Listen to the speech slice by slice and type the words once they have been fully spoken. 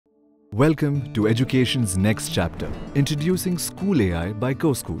Welcome to education's next chapter, introducing SchoolAi by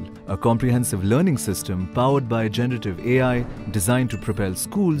Coschool, a comprehensive learning system powered by generative AI designed to propel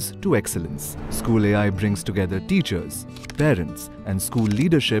schools to excellence. SchoolAi brings together teachers, parents, and school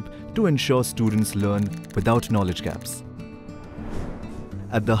leadership to ensure students learn without knowledge gaps.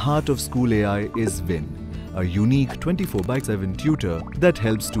 At the heart of SchoolAi is Vin, a unique 24/7 tutor that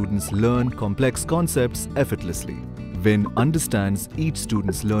helps students learn complex concepts effortlessly. Vin understands each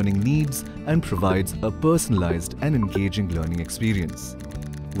student's learning needs and provides a personalized and engaging learning experience.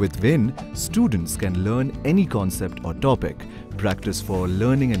 With Vin, students can learn any concept or topic, practice for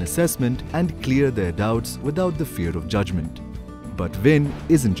learning and assessment, and clear their doubts without the fear of judgment. But Vin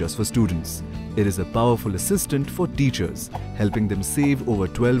isn't just for students. It is a powerful assistant for teachers, helping them save over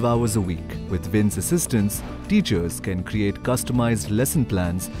 12 hours a week. With Vin's assistance, teachers can create customized lesson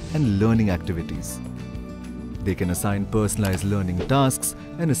plans and learning activities. They can assign personalized learning tasks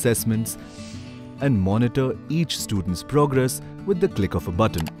and assessments and monitor each student's progress with the click of a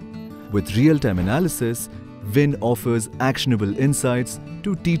button. With real-time analysis, Vin offers actionable insights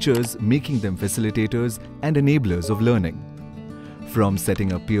to teachers, making them facilitators and enablers of learning. From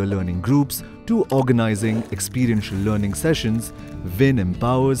setting up peer learning groups to organizing experiential learning sessions, Vin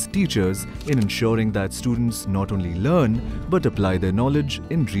empowers teachers in ensuring that students not only learn but apply their knowledge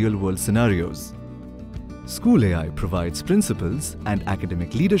in real-world scenarios. SchoolAi provides principals and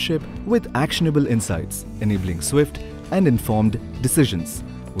academic leadership with actionable insights, enabling swift and informed decisions.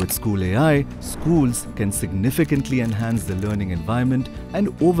 With SchoolAi, schools can significantly enhance the learning environment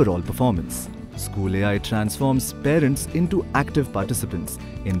and overall performance. SchoolAi transforms parents into active participants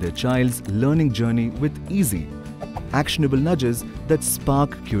in their child's learning journey with easy, actionable nudges that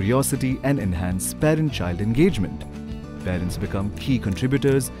spark curiosity and enhance parent-child engagement. Parents become key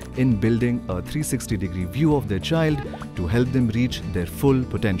contributors in building a 360-degree view of their child to help them reach their full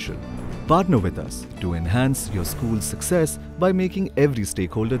potential. Partner with us to enhance your school's success by making every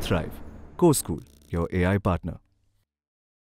stakeholder thrive. Coschool, your AI partner.